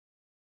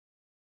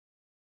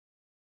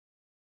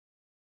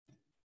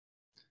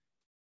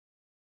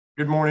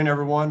Good morning,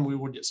 everyone. We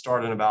will get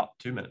started in about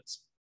 2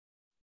 minutes.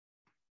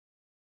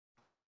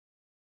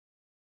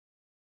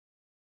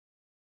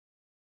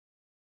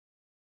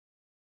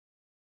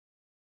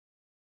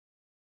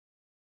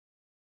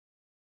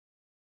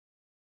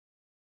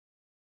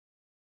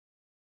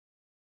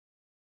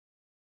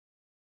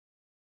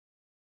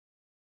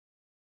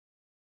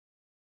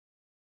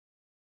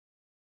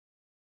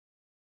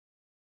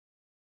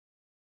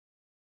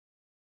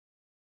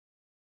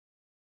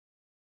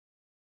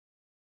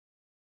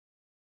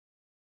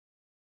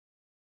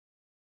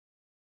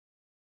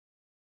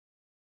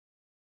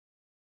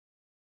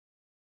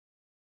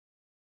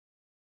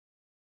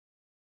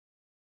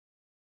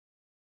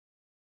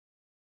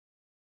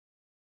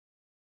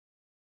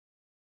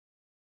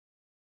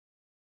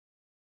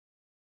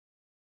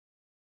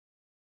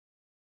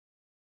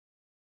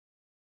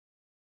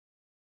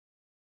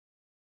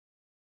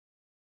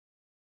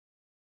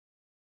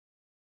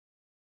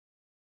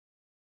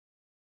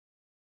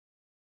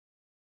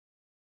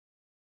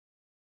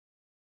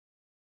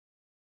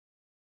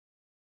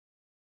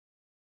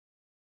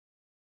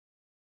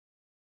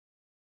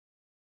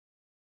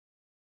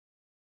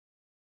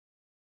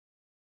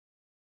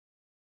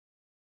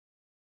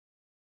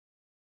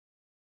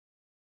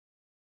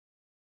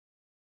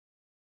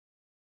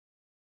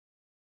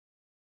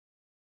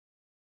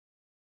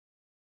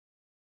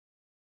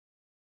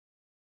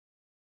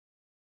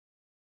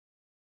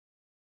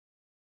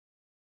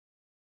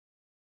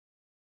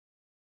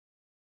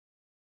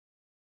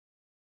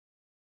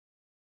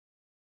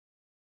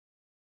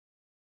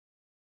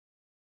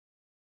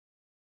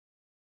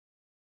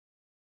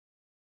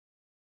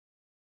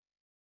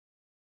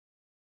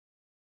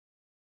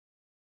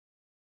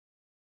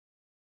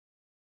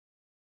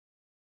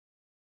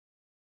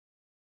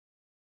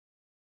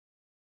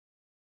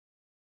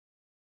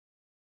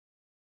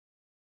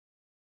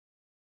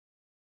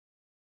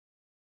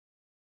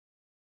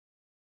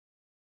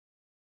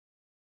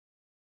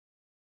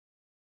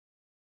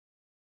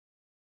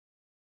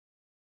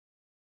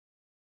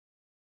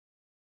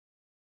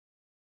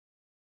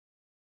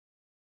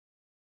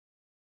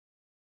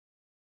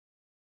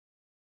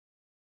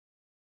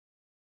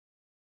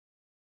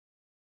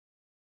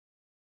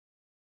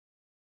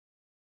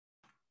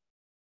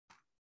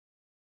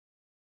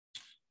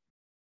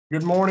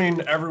 Good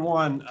morning,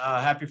 everyone.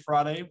 Happy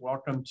Friday.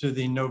 Welcome to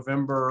the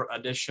November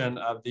edition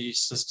of the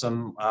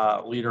System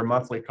Leader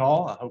Monthly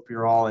Call. I hope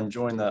you're all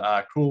enjoying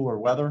the cooler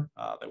weather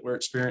that we're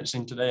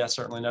experiencing today. I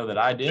certainly know that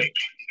I did.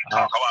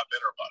 Talk a lot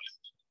better about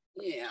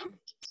it. Yeah.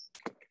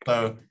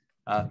 So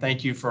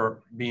thank you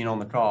for being on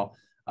the call.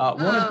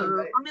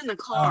 I'm in the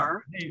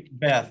car. Hey,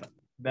 Beth,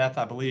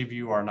 I believe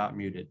you are not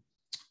muted.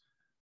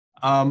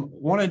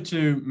 Wanted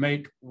to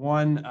make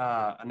one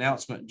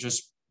announcement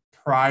just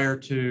prior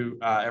to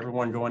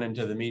everyone going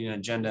into the meeting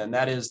agenda, and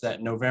that is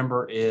that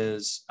November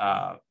is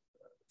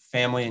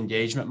Family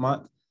Engagement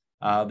Month.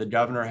 The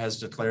governor has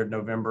declared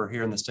November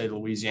here in the state of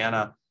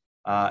Louisiana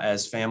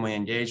as Family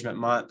Engagement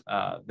Month.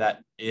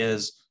 That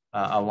is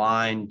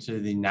aligned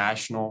to the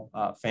National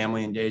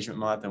Family Engagement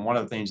Month. And one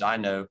of the things I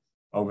know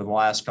over the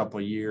last couple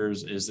of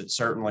years is that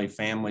certainly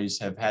families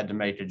have had to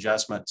make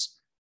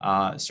adjustments.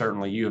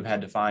 Certainly you have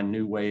had to find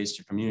new ways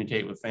to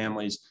communicate with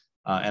families.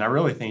 And I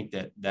really think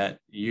that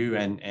you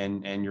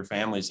and your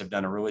families have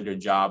done a really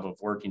good job of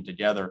working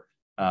together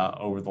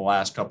over the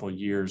last couple of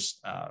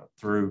years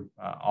through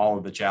all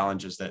of the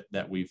challenges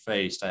that we've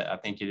faced. I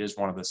think it is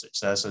one of the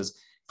successes.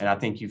 And I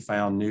think you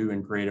found new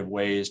and creative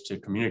ways to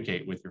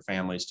communicate with your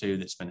families too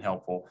that's been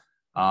helpful.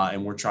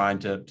 And we're trying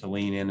to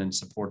lean in and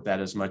support that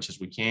as much as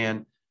we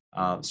can.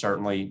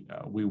 Certainly,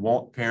 we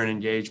want parent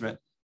engagement.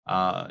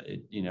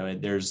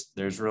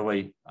 There's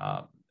really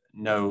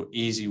no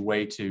easy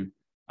way to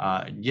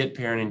get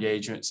parent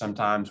engagement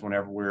sometimes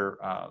whenever we're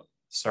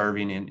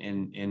serving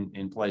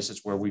in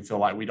places where we feel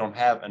like we don't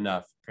have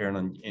enough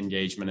parent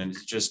engagement, and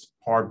it's just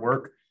hard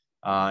work,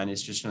 and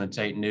it's just going to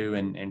take new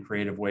and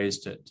creative ways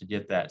to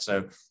get that.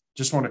 So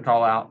just want to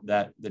call out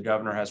that the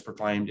governor has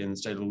proclaimed in the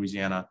state of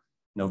Louisiana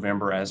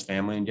November as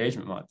Family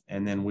Engagement Month,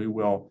 and then we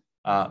will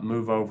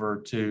move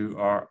over to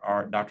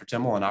our Dr.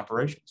 Timmel in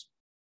operations.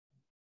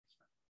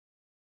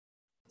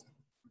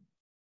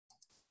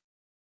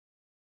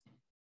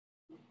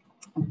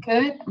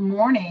 Good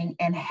morning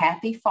and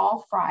happy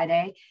Fall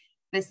Friday.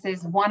 This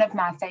is one of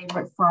my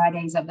favorite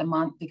Fridays of the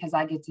month because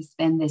I get to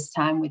spend this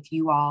time with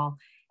you all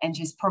and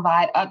just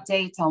provide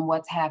updates on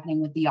what's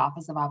happening with the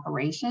Office of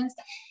Operations.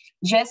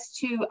 Just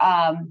to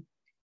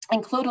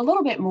include a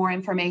little bit more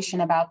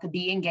information about the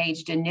Be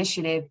Engaged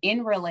initiative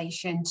in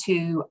relation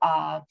to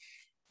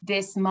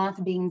this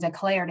month being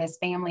declared as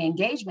Family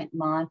Engagement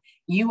Month.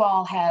 You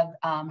all have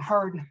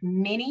heard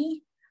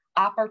many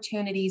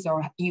opportunities,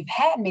 or you've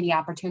had many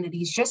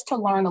opportunities just to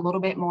learn a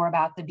little bit more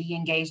about the Be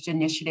Engaged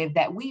initiative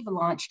that we've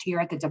launched here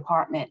at the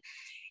department.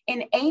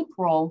 In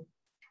April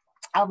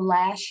of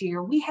last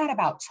year, we had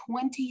about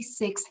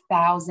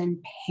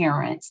 26,000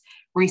 parents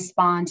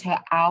respond to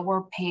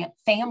our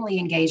family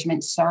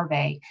engagement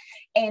survey.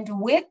 And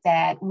with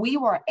that, we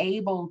were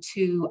able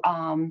to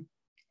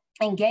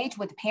engage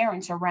with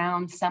parents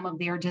around some of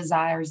their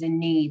desires and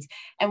needs.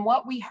 And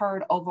what we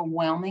heard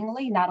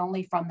overwhelmingly, not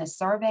only from the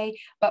survey,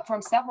 but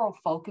from several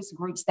focus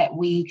groups that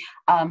we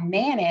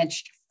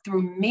managed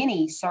through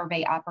many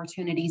survey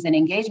opportunities and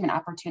engagement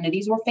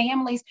opportunities, where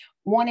families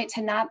wanted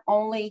to not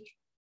only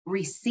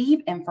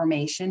receive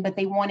information, but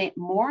they wanted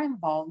more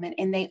involvement,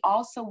 and they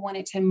also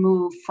wanted to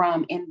move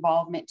from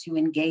involvement to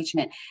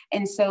engagement.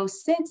 And so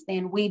since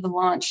then, we've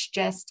launched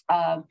just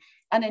an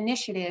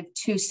initiative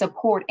to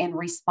support and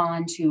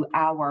respond to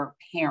our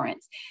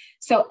parents.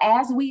 So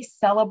as we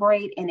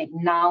celebrate and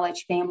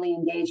acknowledge Family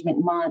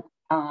Engagement Month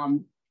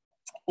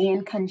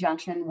in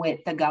conjunction with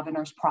the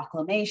governor's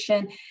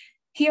proclamation,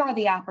 here are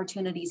the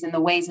opportunities and the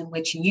ways in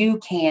which you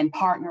can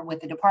partner with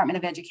the Department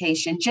of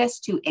Education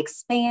just to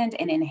expand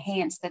and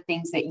enhance the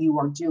things that you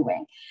are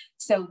doing.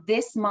 So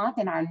this month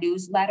in our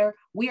newsletter,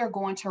 we are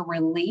going to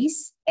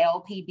release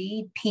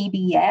LPB,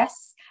 PBS,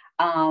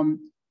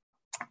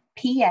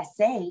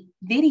 PSA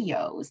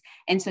videos.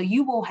 And so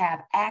you will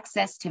have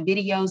access to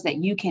videos that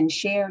you can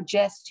share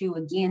just to,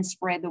 again,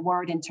 spread the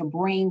word and to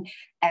bring,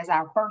 as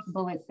our first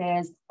bullet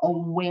says,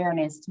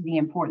 awareness to the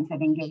importance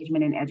of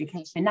engagement in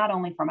education, not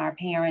only from our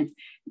parents,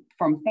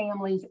 from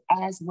families,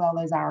 as well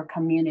as our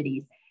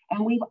communities.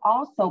 And we've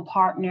also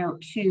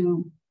partnered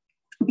to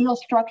build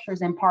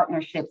structures and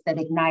partnerships that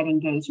ignite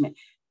engagement.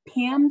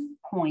 PIMS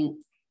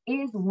Points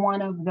is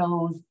one of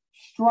those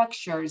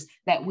structures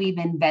that we've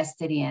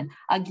invested in.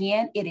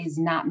 Again, it is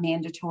not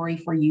mandatory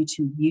for you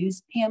to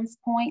use PIMS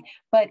Point,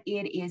 but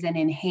it is an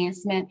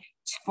enhancement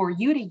for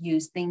you to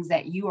use things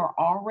that you are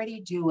already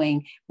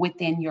doing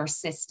within your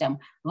system.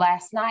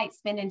 Last night,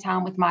 spending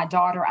time with my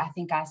daughter, I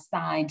think I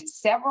signed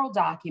several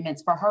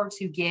documents for her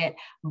to get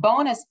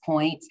bonus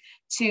points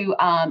to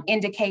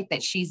indicate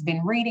that she's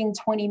been reading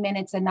 20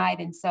 minutes a night.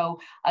 And so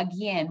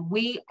again,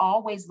 we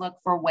always look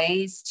for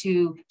ways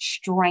to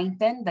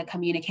strengthen the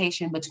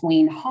communication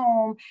between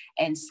home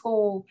and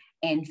school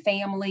and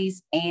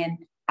families and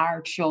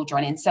our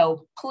children. And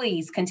so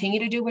please continue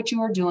to do what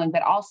you are doing,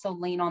 but also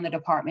lean on the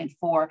department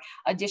for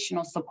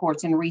additional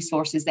supports and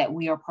resources that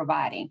we are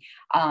providing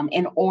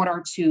in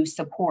order to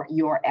support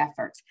your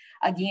efforts.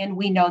 Again,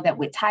 we know that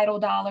with title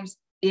dollars,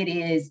 it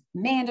is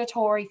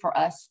mandatory for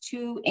us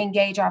to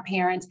engage our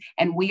parents,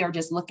 and we are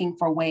just looking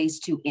for ways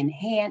to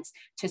enhance,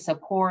 to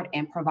support,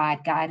 and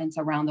provide guidance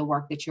around the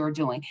work that you're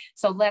doing.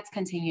 So let's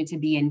continue to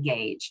be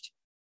engaged.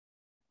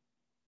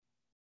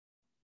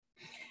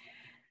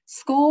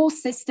 School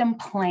system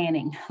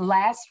planning.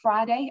 Last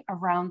Friday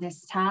around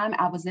this time,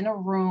 I was in a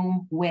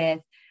room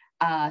with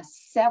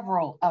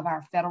several of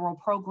our federal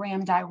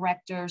program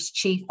directors,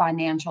 chief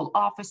financial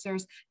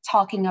officers,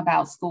 talking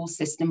about school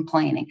system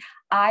planning.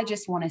 I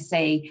just want to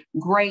say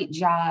great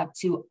job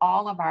to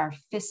all of our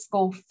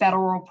fiscal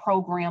federal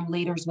program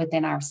leaders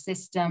within our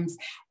systems.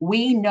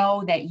 We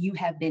know that you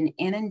have been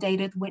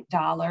inundated with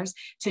dollars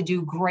to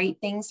do great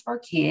things for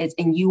kids,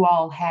 and you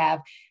all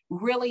have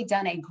really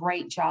done a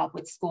great job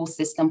with school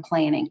system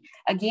planning.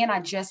 Again, I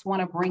just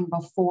want to bring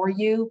before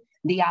you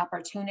the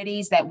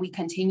opportunities that we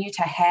continue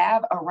to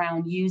have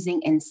around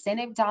using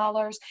incentive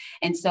dollars.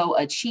 And so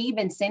Achieve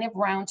Incentive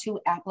Round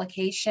 2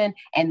 application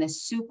and the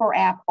Super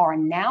App are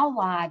now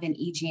live in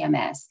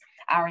EGMS.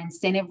 Our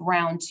Incentive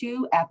Round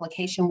 2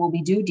 application will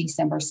be due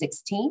December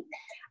 16th.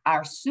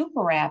 Our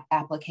Super App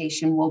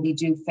application will be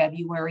due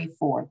February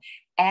 4th.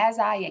 As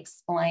I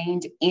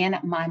explained in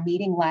my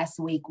meeting last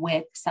week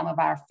with some of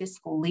our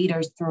fiscal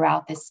leaders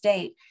throughout the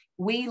state,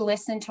 we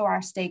listen to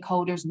our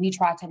stakeholders. We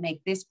try to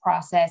make this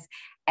process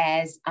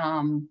as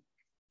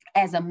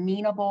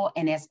amenable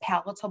and as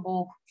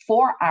palatable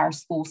for our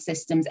school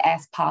systems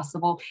as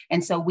possible.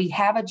 And so we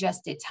have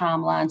adjusted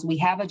timelines. We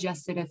have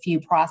adjusted a few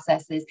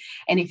processes.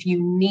 And if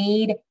you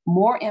need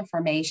more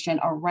information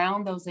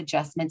around those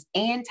adjustments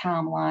and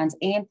timelines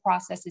and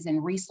processes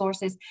and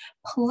resources,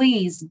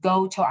 please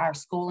go to our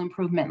school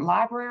improvement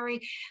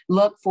library,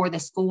 look for the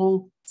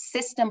school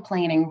system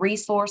planning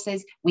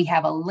resources. We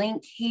have a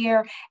link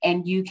here,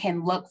 and you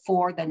can look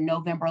for the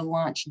November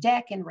launch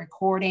deck and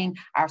recording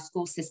our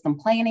school system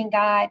planning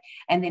guide.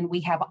 And then we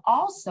have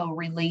also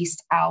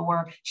released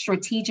our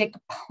strategic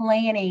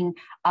planning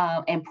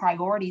and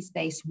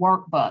priorities-based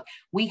workbook.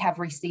 We have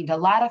received a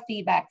lot of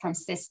feedback from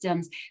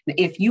systems.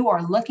 If you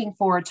are looking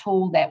for a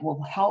tool that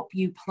will help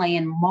you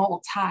plan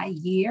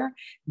multi-year,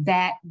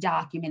 that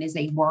document is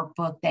a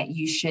workbook that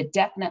you should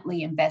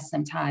definitely invest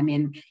some time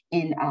in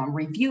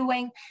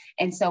reviewing.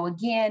 And so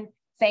again,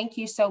 thank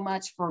you so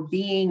much for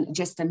being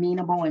just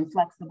amenable and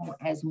flexible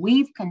as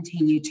we've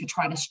continued to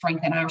try to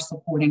strengthen our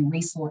support and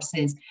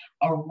resources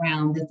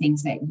around the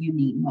things that you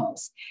need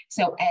most.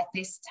 So at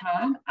this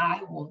time,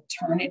 I will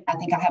turn it. I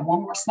think I have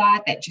one more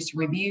slide that just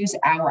reviews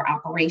our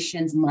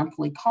operations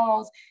monthly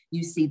calls.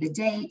 You see the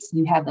dates,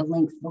 you have the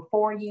links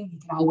before you. You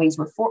can always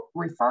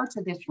refer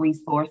to this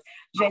resource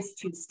just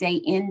to stay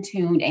in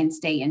tune and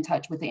stay in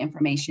touch with the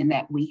information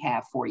that we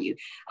have for you.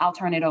 I'll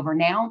turn it over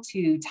now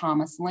to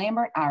Thomas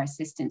Lambert, our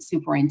Assistant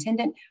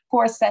Superintendent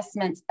for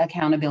Assessments,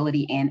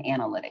 Accountability, and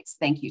Analytics.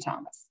 Thank you,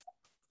 Thomas.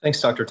 Thanks,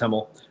 Dr.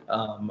 Temmel.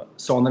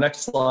 So on the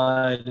next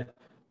slide,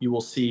 you will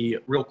see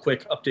real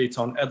quick updates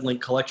on EdLink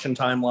collection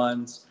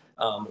timelines.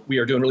 We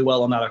are doing really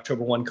well on that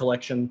October 1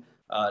 collection.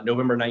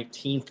 November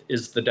 19th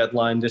is the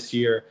deadline this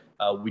year.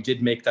 We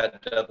did make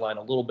that deadline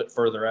a little bit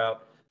further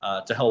out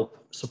to help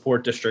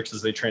support districts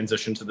as they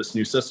transition to this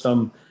new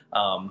system.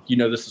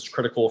 This is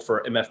critical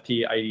for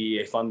MFP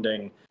IDEA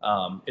funding.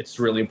 It's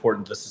really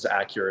important this is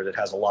accurate. It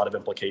has a lot of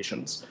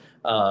implications.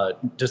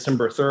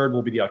 December 3rd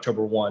will be the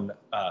October 1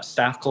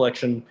 staff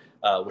collection,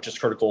 which is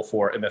critical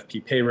for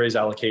MFP pay raise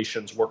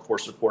allocations,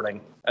 workforce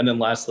reporting. And then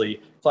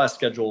lastly, class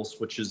schedules,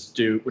 which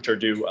are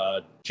due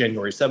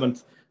January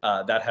 7th.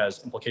 That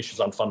has implications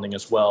on funding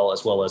as well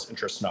as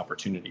interest and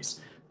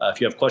opportunities.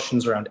 If you have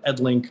questions around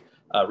EdLink,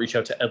 reach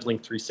out to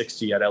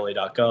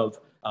edlink360@la.gov.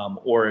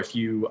 Or if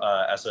you,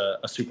 as a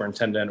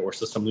superintendent or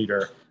system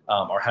leader,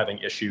 are having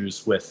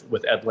issues with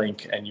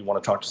EdLink and you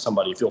want to talk to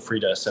somebody, feel free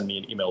to send me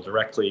an email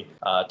directly,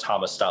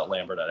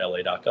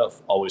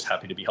 thomas.lambert@la.gov. Always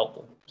happy to be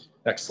helpful.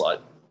 Next slide.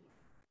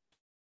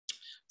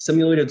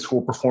 Simulated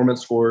school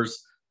performance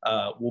scores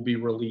will be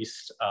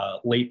released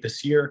late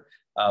this year.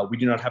 We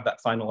do not have that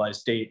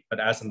finalized date, but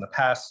as in the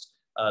past,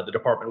 the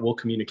department will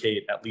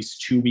communicate at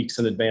least 2 weeks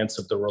in advance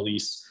of the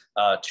release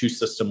to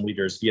system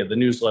leaders via the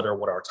newsletter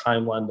what our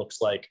timeline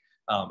looks like.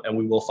 And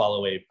we will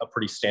follow a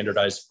pretty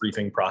standardized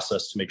briefing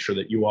process to make sure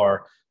that you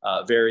are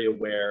very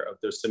aware of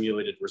those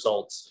simulated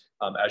results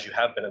as you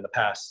have been in the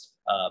past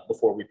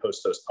before we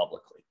post those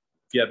publicly.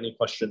 If you have any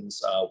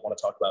questions, want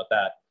to talk about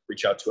that,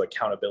 reach out to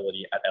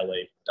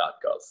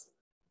accountability@la.gov.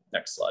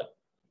 Next slide.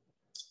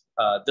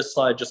 This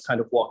slide just kind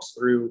of walks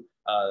through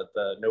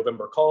the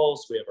November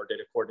calls. We have our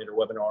data coordinator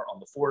webinar on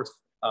the 4th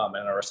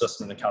and our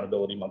assessment and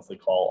accountability monthly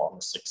call on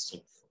the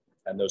 16th.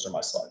 And those are my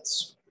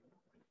slides.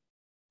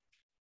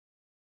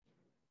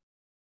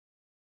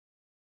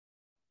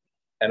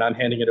 And I'm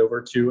handing it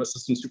over to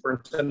Assistant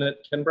Superintendent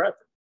Ken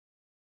Bradford.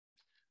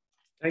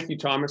 Thank you,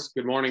 Thomas.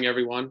 Good morning,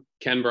 everyone.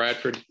 Ken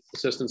Bradford,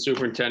 Assistant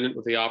Superintendent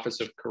with the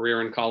Office of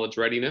Career and College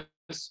Readiness.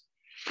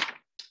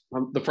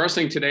 The first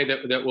thing today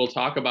that we'll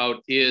talk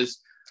about is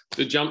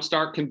the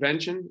Jumpstart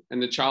Convention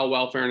and the Child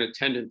Welfare and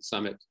Attendance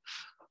Summit.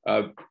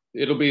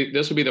 This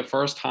will be the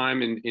first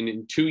time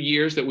in 2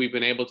 years that we've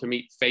been able to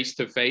meet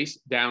face-to-face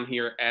down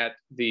here at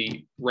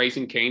the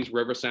Raising Cane's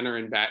River Center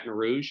in Baton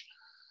Rouge.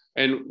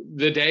 And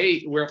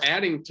we're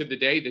adding to the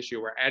day this year,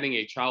 we're adding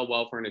a Child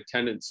Welfare and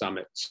Attendance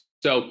Summit.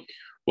 So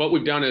what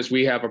we've done is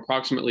we have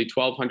approximately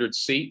 1,200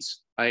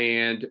 seats,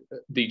 and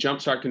the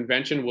Jumpstart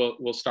Convention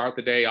will start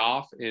the day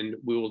off, and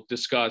we will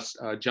discuss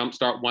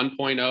Jumpstart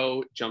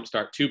 1.0,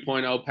 Jumpstart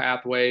 2.0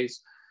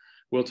 pathways.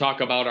 We'll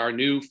talk about our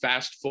new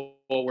Fast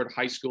Forward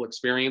high school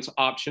experience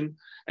option,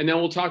 and then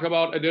we'll talk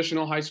about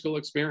additional high school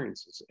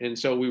experiences. And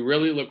so we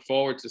really look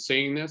forward to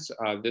seeing this.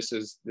 This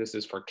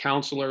is for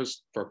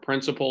counselors, for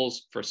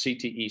principals, for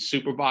CTE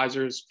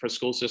supervisors, for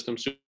school system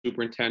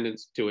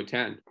superintendents to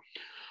attend.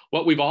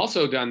 What we've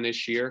also done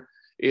this year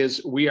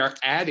is we are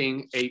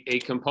adding a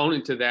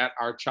component to that,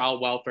 our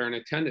Child Welfare and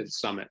Attendance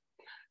Summit.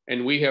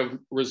 And we have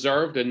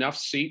reserved enough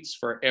seats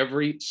for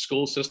every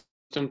school system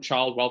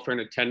child welfare and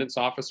attendance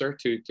officer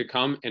to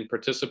come and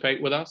participate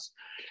with us.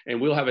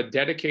 And we'll have a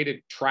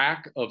dedicated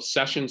track of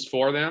sessions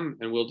for them,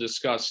 and we'll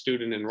discuss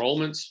student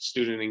enrollments,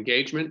 student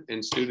engagement,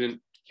 and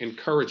student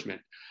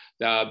encouragement.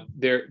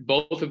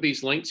 Both of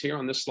these links here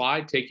on this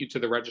slide take you to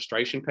the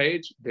registration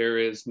page. There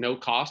is no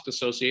cost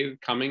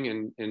associated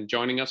coming and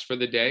joining us for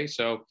the day.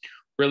 So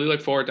really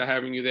look forward to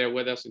having you there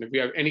with us. And if you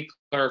have any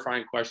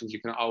clarifying questions,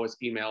 you can always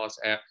email us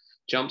at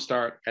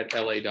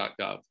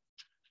jumpstart@la.gov.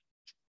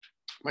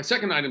 My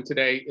second item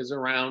today is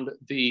around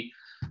the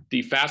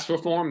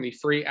FAFSA form, the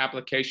free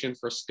application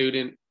for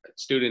student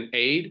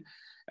aid.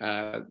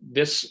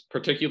 This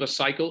particular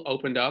cycle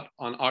opened up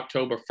on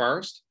October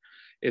 1st.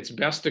 It's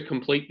best to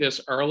complete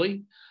this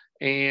early.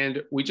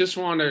 And we just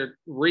want to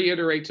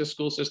reiterate to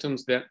school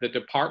systems that the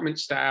department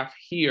staff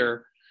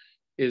here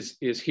is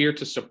here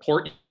to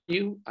support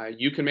you.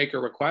 You can make a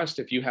request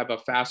if you have a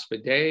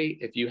FAFSA day,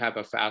 if you have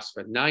a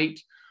FAFSA night.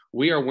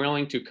 We are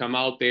willing to come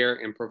out there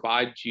and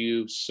provide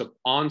you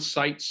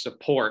on-site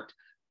support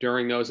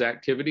during those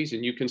activities,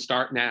 and you can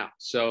start now.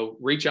 So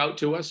reach out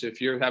to us if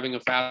you're having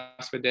a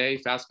FAFSA day,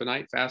 FAFSA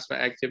night, FAFSA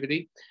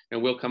activity,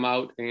 and we'll come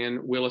out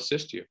and we'll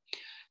assist you.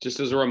 Just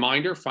as a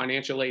reminder,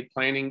 financial aid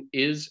planning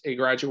is a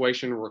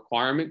graduation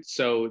requirement.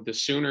 So the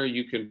sooner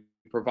you can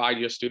provide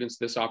your students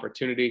this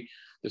opportunity,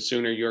 the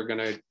sooner you're going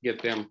to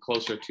get them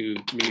closer to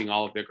meeting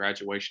all of their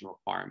graduation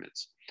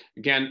requirements.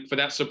 Again, for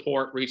that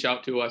support, reach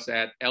out to us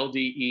at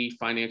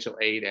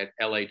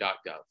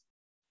ldefinancialaid@la.gov.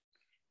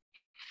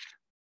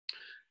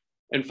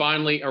 And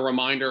finally, a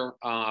reminder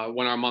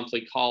when our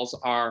monthly calls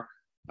are.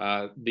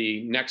 Our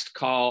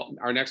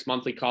next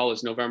monthly call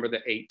is November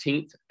the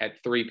 18th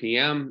at 3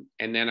 p.m.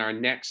 And then our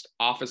next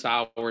office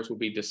hours will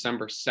be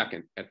December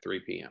 2nd at 3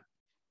 p.m.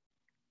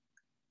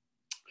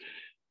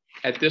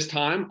 At this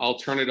time, I'll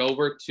turn it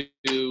over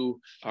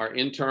to our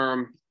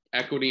interim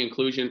Equity,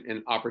 Inclusion,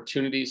 and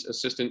Opportunities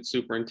Assistant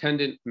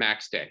Superintendent,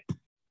 Max Day.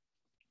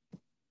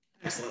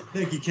 Excellent.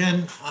 Thank you,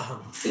 Ken.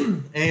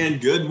 And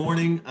good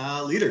morning,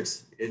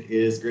 leaders. It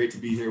is great to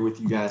be here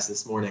with you guys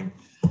this morning.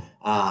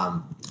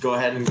 Go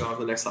ahead and go on to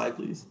the next slide,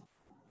 please.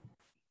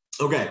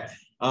 Okay.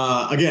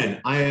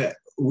 Again,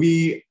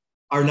 we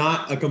are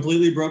not a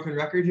completely broken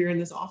record here in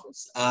this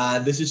office.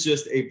 This is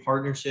just a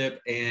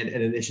partnership and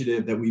an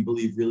initiative that we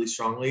believe really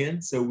strongly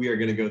in. So we are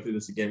going to go through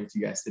this again with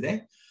you guys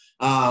today.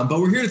 But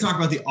we're here to talk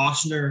about the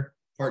Ochsner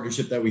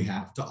partnership that we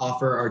have to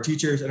offer our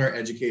teachers and our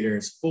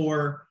educators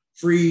for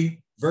free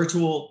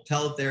virtual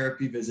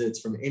teletherapy visits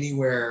from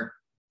anywhere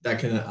that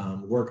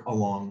can work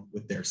along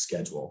with their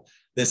schedule.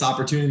 This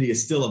opportunity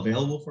is still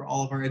available for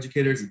all of our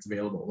educators. It's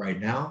available right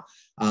now.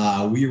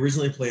 We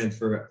originally planned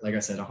for, like I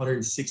said,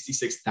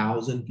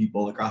 166,000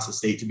 people across the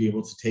state to be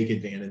able to take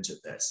advantage of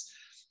this.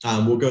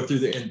 We'll go through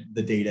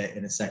the data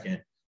in a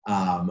second.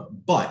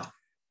 But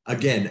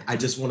again, I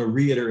just want to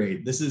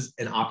reiterate, this is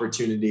an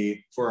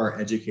opportunity for our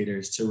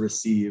educators to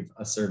receive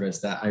a service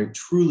that I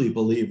truly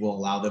believe will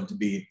allow them to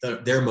be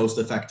their most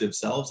effective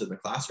selves in the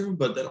classroom,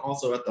 but then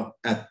also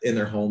in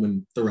their home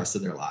and the rest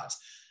of their lives.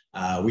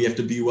 We have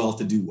to be well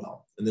to do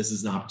well, and this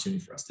is an opportunity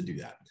for us to do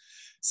that.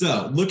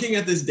 So looking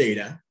at this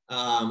data,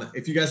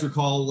 if you guys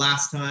recall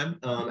last time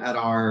at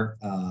our,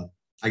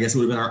 I guess it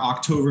would have been our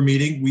October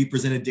meeting, we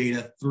presented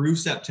data through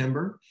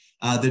September.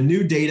 The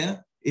new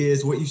data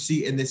is what you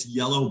see in this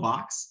yellow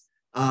box.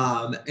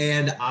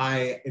 And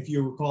if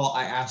you recall,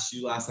 I asked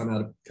you last time, I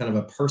had kind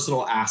of a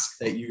personal ask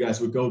that you guys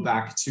would go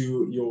back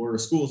to your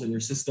schools and your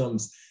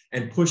systems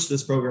and push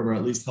this program, or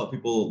at least help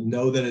people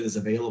know that it is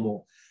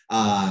available.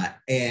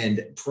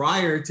 And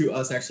prior to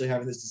us actually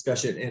having this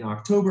discussion in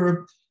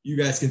October, you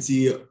guys can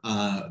see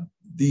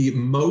the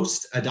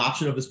most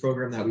adoption of this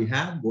program that we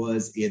had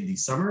was in the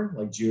summer,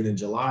 like June and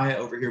July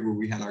over here, where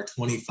we had our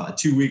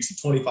 2 weeks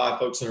of 25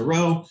 folks in a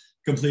row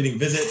completing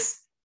visits.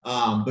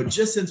 But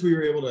just since we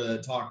were able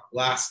to talk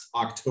last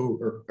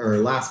October or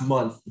last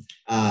month,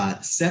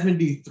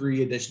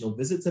 73 additional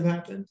visits have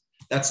happened.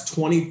 That's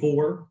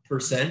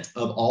 24%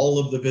 of all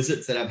of the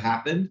visits that have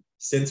happened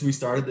since we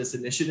started this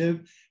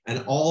initiative.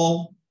 And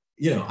all,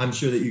 I'm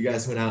sure that you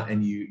guys went out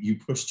and you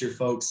pushed your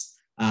folks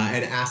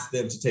and asked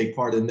them to take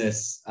part in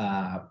this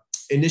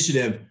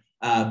initiative.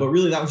 But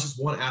really, that was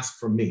just one ask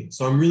from me.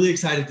 So I'm really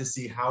excited to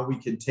see how we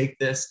can take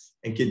this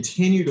and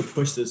continue to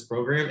push this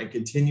program and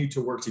continue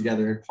to work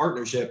together in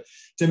partnership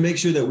to make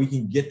sure that we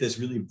can get this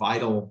really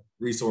vital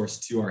resource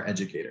to our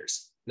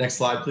educators. Next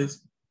slide,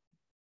 please.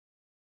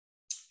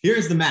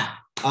 Here's the map.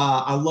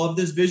 I love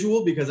this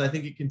visual because I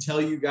think it can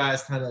tell you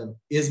guys kind of,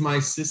 is my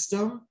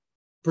system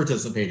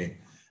participating?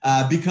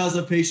 Because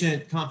of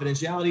patient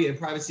confidentiality and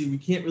privacy, we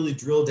can't really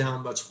drill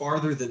down much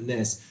farther than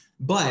this.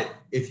 But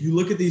if you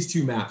look at these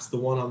two maps, the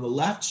one on the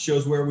left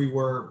shows where we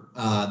were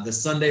the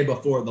Sunday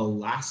before the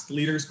last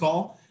leaders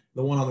call.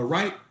 The one on the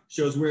right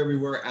shows where we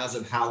were as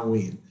of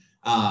Halloween.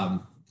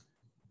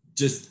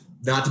 Just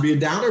not to be a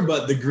downer,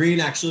 but the green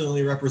actually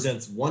only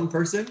represents one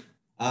person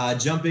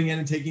jumping in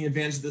and taking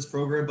advantage of this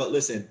program. But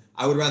listen,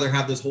 I would rather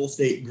have this whole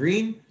state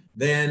green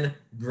than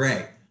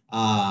gray.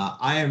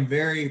 I am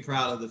very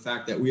proud of the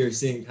fact that we are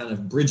seeing kind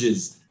of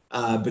bridges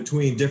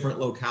between different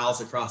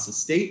locales across the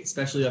state,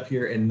 especially up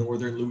here in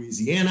northern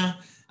Louisiana.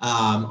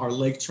 Our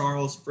Lake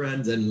Charles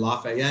friends and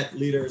Lafayette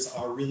leaders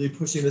are really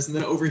pushing this. And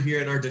then over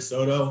here in our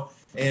DeSoto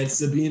and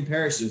Sabine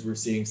parishes, we're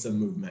seeing some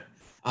movement.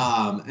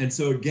 And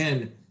so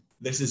again,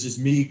 this is just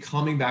me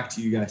coming back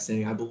to you guys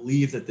saying, I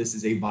believe that this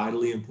is a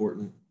vitally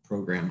important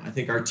program. I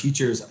think our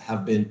teachers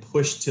have been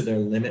pushed to their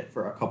limit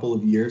for a couple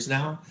of years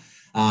now.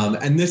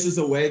 And this is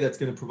a way that's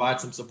going to provide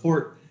some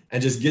support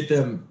and just get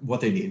them what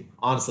they need,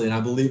 honestly. And I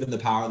believe in the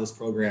power of this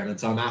program. And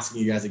so I'm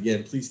asking you guys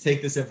again, please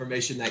take this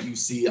information that you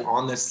see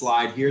on this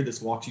slide here.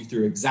 This walks you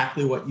through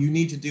exactly what you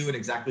need to do and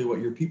exactly what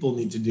your people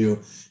need to do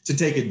to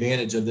take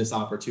advantage of this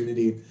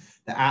opportunity.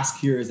 The ask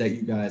here is that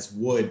you guys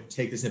would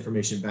take this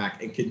information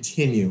back and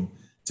continue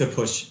to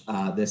push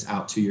this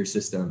out to your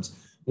systems.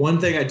 One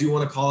thing I do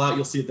want to call out,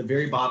 you'll see at the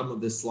very bottom of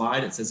this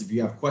slide, it says if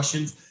you have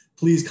questions,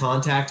 please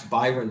contact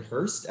Byron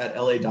Hurst at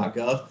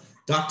la.gov.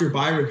 Dr.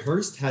 Byron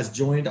Hurst has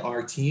joined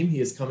our team. He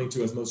is coming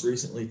to us most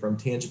recently from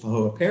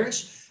Tangipahoa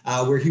Parish,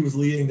 where he was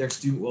leading their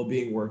student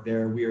well-being work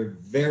there. We are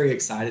very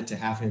excited to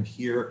have him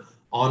here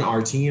on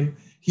our team.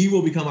 He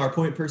will become our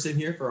point person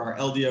here for our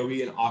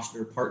LDOE and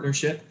Ochsner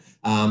partnership.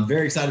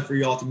 Very excited for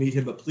you all to meet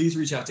him, but please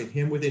reach out to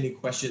him with any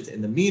questions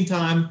in the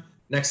meantime.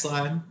 Next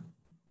slide.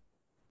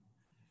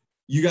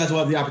 You guys will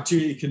have the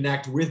opportunity to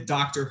connect with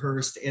Dr.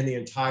 Hurst and the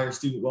entire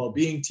student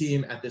well-being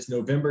team at this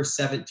November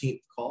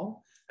 17th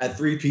call at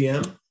 3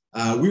 p.m.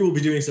 We will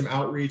be doing some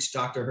outreach.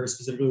 Dr. Hurst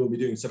specifically will be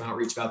doing some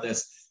outreach about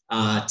this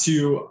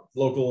to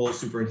local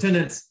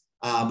superintendents.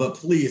 But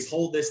please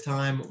hold this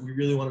time. We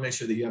really want to make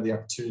sure that you have the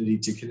opportunity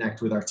to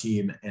connect with our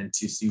team and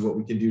to see what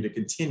we can do to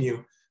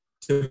continue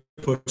to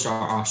push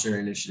our Ochsner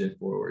initiative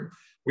forward.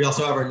 We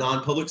also have our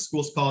non-public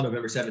schools call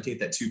November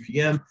 17th at 2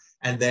 p.m.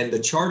 And then the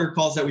charter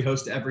calls that we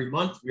host every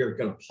month, we are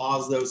going to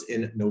pause those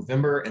in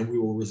November and we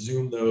will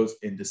resume those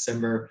in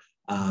December.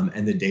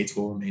 And the dates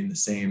will remain the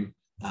same,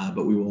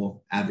 but we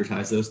will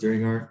advertise those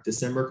during our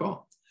December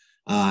call.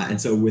 And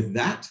so with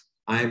that,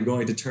 I am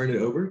going to turn it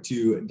over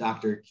to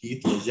Dr.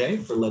 Keith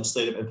Leger for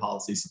legislative and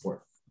policy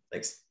support.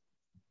 Thanks.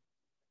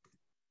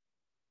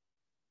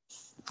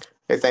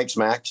 Hey, thanks,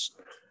 Max.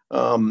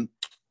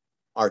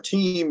 Our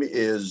team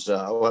is,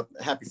 well,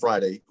 happy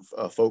Friday,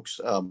 folks.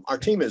 Our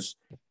team is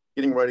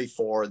getting ready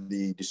for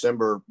the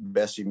December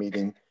BESI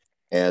meeting,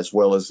 as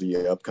well as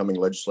the upcoming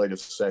legislative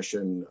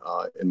session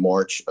in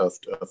March of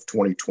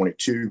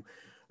 2022.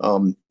 Go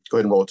ahead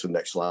and roll to the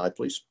next slide,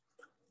 please.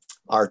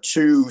 Our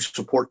two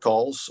support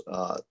calls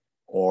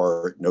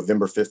are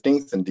November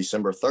 15th and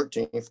December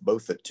 13th,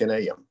 both at 10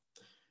 a.m.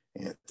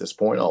 And at this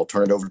point, I'll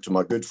turn it over to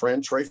my good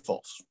friend, Trey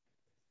Falls.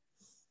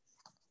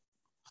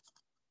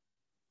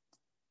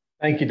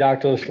 Thank you,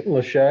 Dr.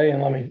 Lachey.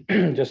 And let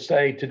me just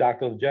say to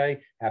Dr. Lachey,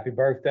 happy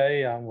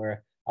birthday.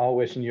 We're all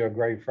wishing you a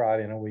great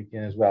Friday and a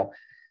weekend as well.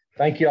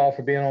 Thank you all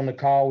for being on the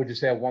call. We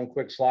just have one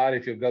quick slide.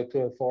 If you'll go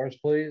to it for us,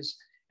 please.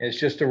 It's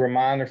just a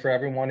reminder for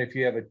everyone, if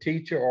you have a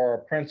teacher or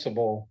a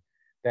principal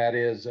that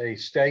is a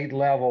state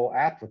level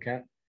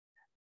applicant,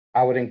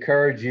 I would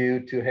encourage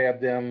you to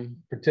have them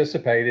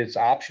participate. It's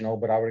optional,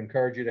 but I would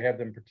encourage you to have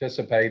them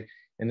participate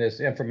in this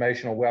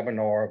informational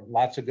webinar.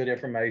 Lots of good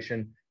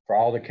information for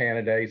all the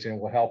candidates, and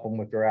it will help them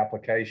with their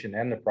application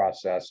and the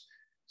process.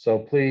 So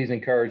please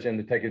encourage them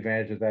to take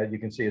advantage of that. You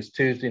can see it's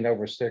Tuesday,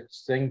 November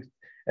 16th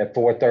at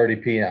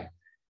 4:30 p.m.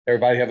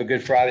 Everybody have a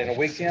good Friday and a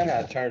weekend.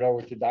 I turn it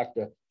over to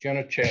Dr.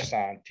 Jenna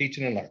Chasson,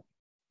 Teaching and Learning.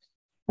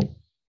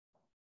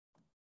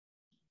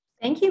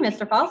 Thank you,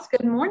 Mr. Falls.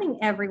 Good morning,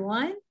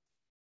 everyone.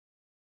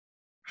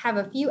 Have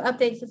a few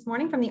updates this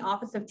morning from the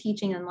Office of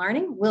Teaching and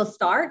Learning. We'll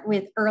start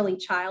with early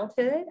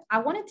childhood. I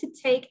wanted to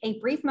take a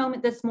brief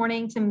moment this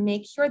morning to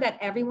make sure that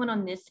everyone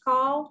on this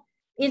call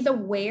is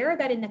aware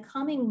that in the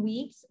coming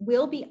weeks,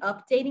 we'll be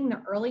updating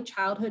the early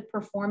childhood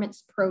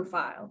performance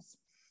profiles.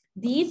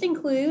 These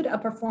include a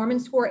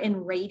performance score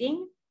and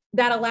rating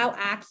that allow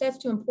access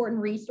to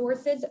important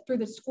resources through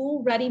the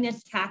school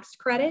readiness tax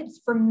credits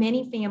for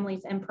many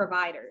families and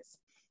providers.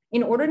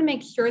 In order to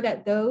make sure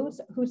that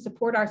those who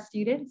support our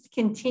students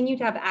continue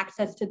to have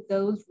access to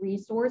those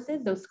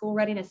resources, those school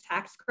readiness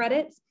tax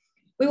credits,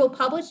 we will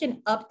publish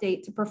an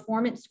update to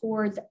performance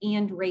scores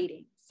and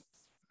ratings.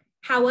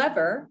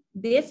 However,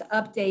 this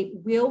update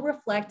will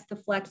reflect the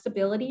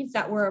flexibilities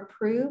that were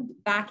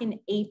approved back in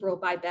April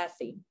by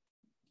BESI.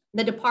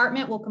 The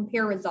department will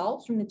compare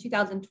results from the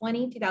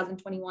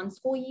 2020-2021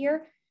 school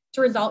year to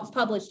results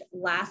published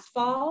last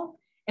fall,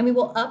 and we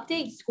will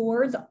update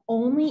scores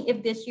only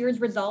if this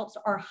year's results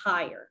are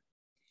higher.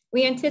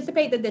 We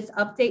anticipate that this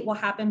update will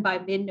happen by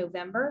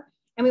mid-November,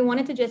 and we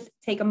wanted to just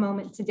take a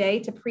moment today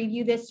to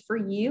preview this for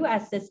you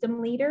as system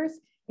leaders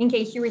in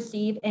case you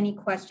receive any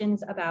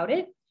questions about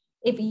it.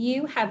 If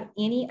you have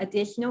any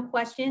additional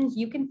questions,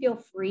 you can feel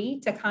free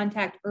to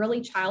contact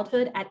early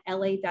childhood at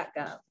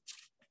la.gov.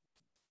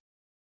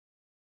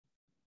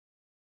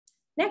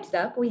 Next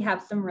up, we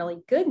have some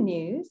really good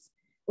news.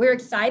 We're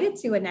excited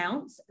to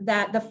announce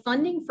that the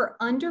funding for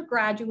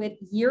undergraduate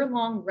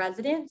year-long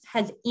residence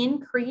has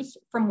increased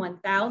from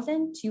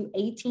 $1,000 to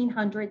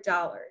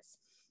 $1,800.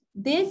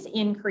 This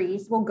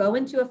increase will go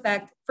into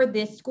effect for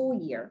this school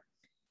year.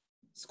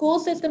 School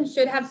systems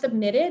should have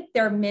submitted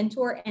their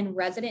mentor and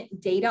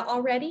resident data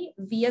already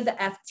via the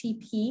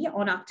FTP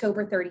on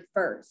October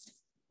 31st.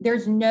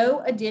 There's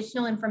no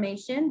additional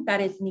information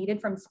that is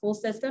needed from school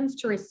systems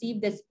to receive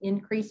this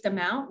increased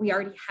amount. We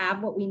already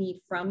have what we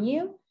need from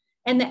you.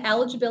 And the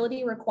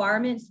eligibility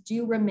requirements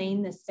do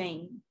remain the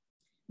same.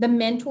 The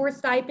mentor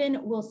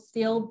stipend will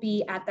still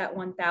be at that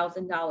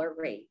 $1,000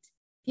 rate.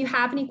 If you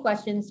have any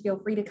questions, feel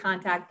free to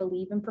contact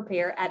Believe and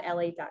Prepare at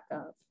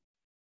la.gov.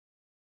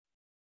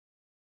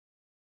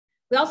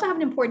 We also have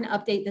an important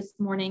update this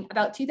morning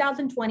about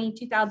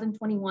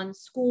 2020-2021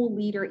 school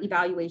leader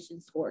evaluation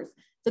scores.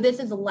 So this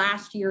is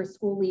last year's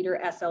school leader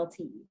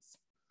SLTs.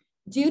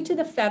 Due to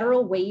the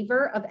federal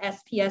waiver of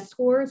SPS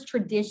scores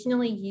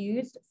traditionally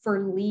used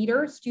for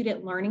leader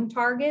student learning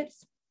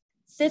targets,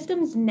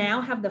 systems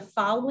now have the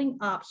following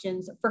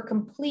options for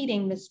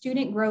completing the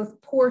student growth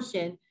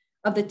portion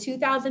of the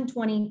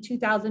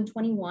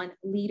 2020-2021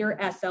 leader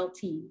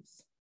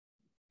SLTs.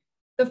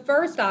 The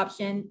first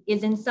option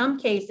is in some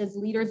cases,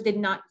 leaders did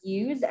not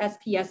use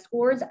SPS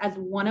scores as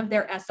one of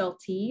their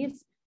SLTs.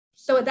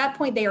 So at that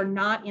point, they are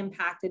not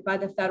impacted by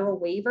the federal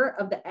waiver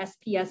of the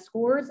SPS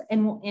scores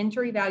and will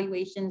enter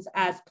evaluations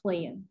as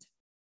planned.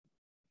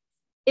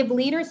 If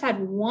leaders had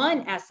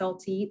one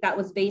SLT that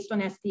was based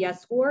on SPS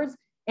scores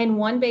and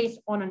one based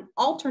on an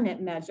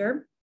alternate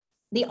measure,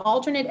 the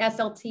alternate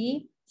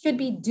SLT should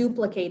be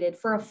duplicated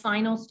for a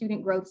final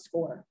student growth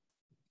score.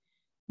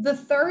 The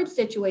third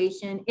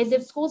situation is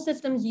if school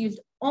systems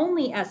used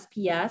only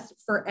SPS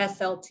for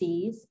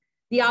SLTs,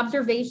 the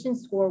observation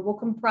score will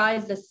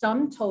comprise the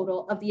sum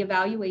total of the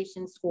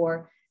evaluation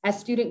score as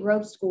student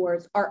growth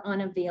scores are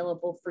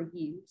unavailable for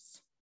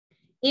use.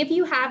 If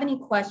you have any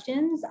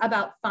questions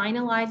about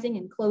finalizing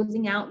and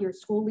closing out your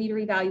school leader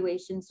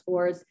evaluation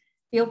scores,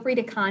 feel free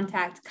to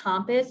contact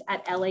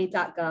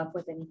compass@la.gov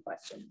with any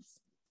questions.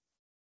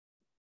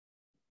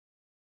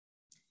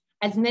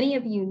 As many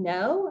of you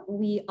know,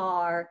 we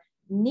are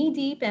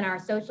knee-deep in our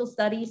social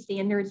studies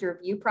standards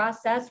review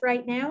process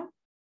right now,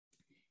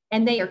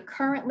 and they are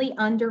currently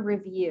under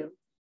review.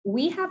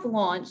 We have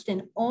launched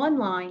an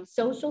online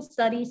social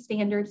studies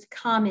standards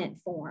comment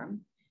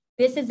form.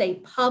 This is a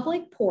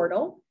public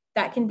portal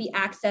that can be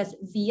accessed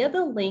via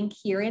the link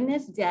here in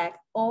this deck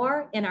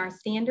or in our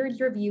standards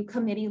review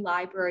committee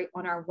library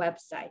on our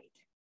website.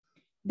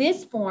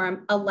 This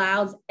form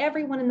allows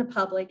everyone in the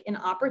public an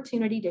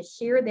opportunity to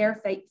share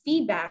their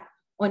feedback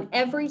on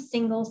every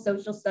single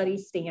social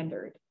studies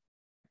standard.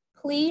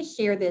 Please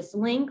share this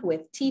link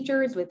with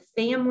teachers, with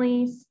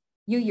families.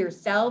 You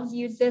yourselves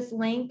use this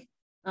link.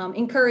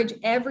 Encourage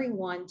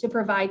everyone to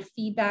provide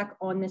feedback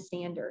on the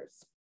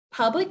standards.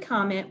 Public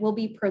comment will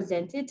be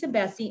presented to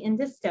Bessie in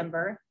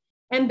December,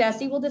 and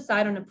Bessie will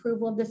decide on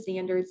approval of the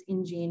standards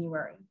in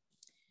January.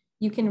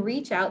 You can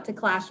reach out to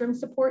Classroom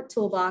Support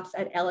Toolbox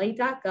at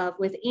la.gov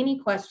with any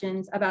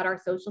questions about our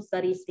social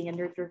studies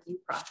standards review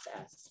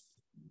process.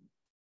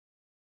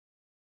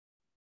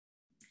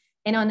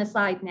 And on the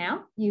slide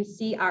now, you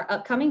see our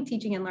upcoming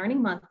Teaching and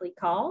Learning monthly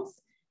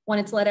calls.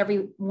 Wanted to let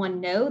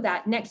everyone know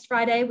that next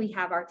Friday, we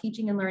have our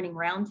Teaching and Learning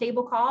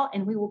Roundtable call,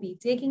 and we will be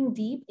digging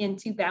deep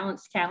into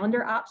balanced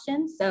calendar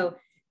options. So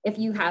if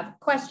you have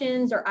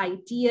questions or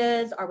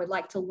ideas or would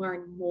like to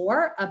learn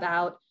more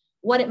about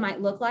what it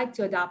might look like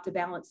to adopt a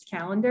balanced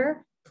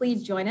calendar,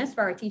 please join us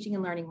for our Teaching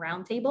and Learning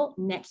Roundtable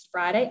next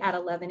Friday at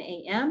 11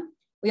 a.m.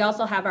 We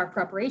also have our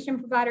Preparation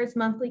Providers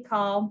monthly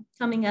call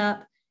coming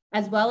up,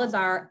 as well as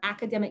our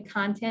Academic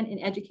Content and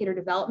Educator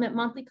Development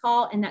monthly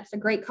call. And that's a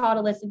great call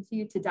to listen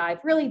to dive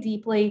really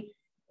deeply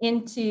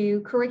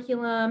into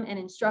curriculum and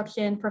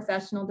instruction,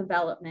 professional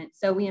development.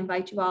 So we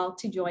invite you all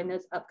to join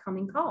those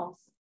upcoming calls.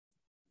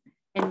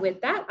 And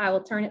with that, I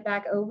will turn it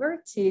back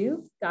over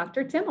to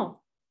Dr.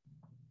 Timmel.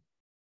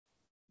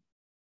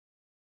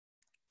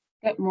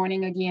 Good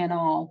morning again,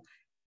 all.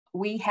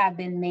 We have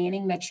been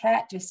manning the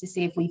chat just to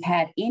see if we've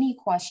had any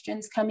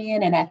questions come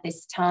in. And at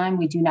this time,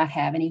 we do not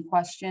have any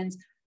questions.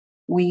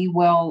 We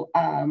will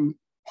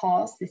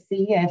pause to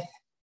see if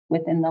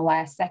within the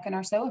last second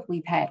or so, if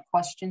we've had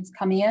questions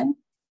come in.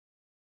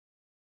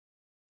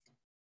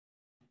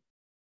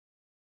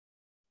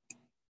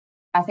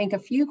 I think a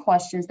few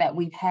questions that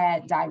we've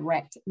had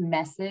direct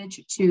message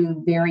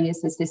to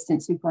various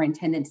assistant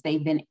superintendents.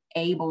 They've been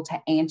able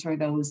to answer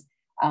those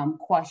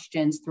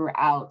questions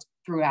throughout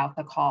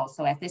the call.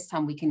 So at this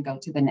time, we can go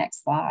to the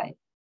next slide.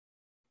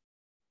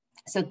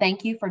 So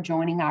thank you for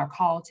joining our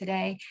call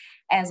today.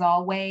 As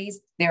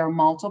always, there are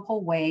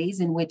multiple ways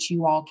in which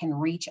you all can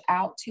reach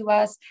out to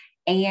us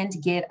and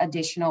get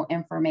additional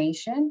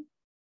information.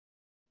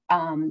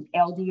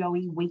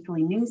 LDOE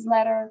weekly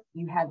newsletter,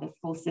 you have the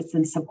school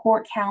system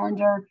support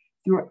calendar.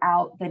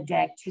 Throughout the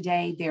deck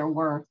today, there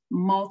were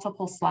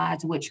multiple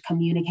slides which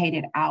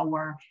communicated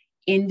our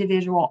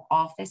individual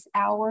office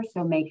hours.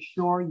 So make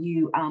sure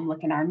you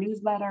look in our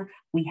newsletter.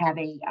 We have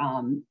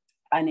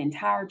an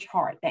entire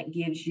chart that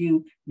gives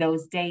you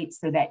those dates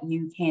so that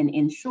you can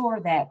ensure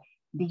that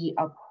the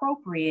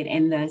appropriate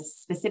and the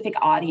specific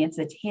audience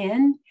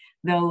attend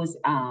those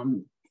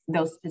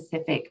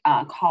specific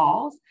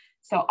calls.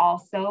 So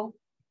also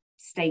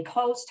stay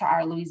close to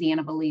our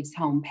Louisiana Believes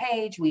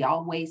homepage. We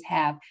always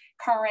have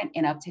current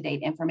and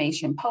up-to-date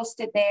information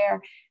posted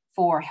there.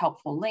 For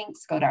helpful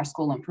links, go to our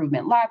school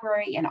improvement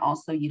library and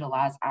also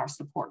utilize our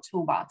support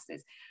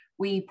toolboxes.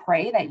 We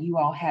pray that you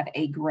all have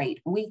a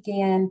great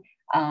weekend.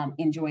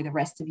 Enjoy the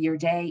rest of your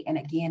day. And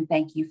again,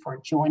 thank you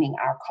for joining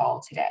our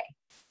call today.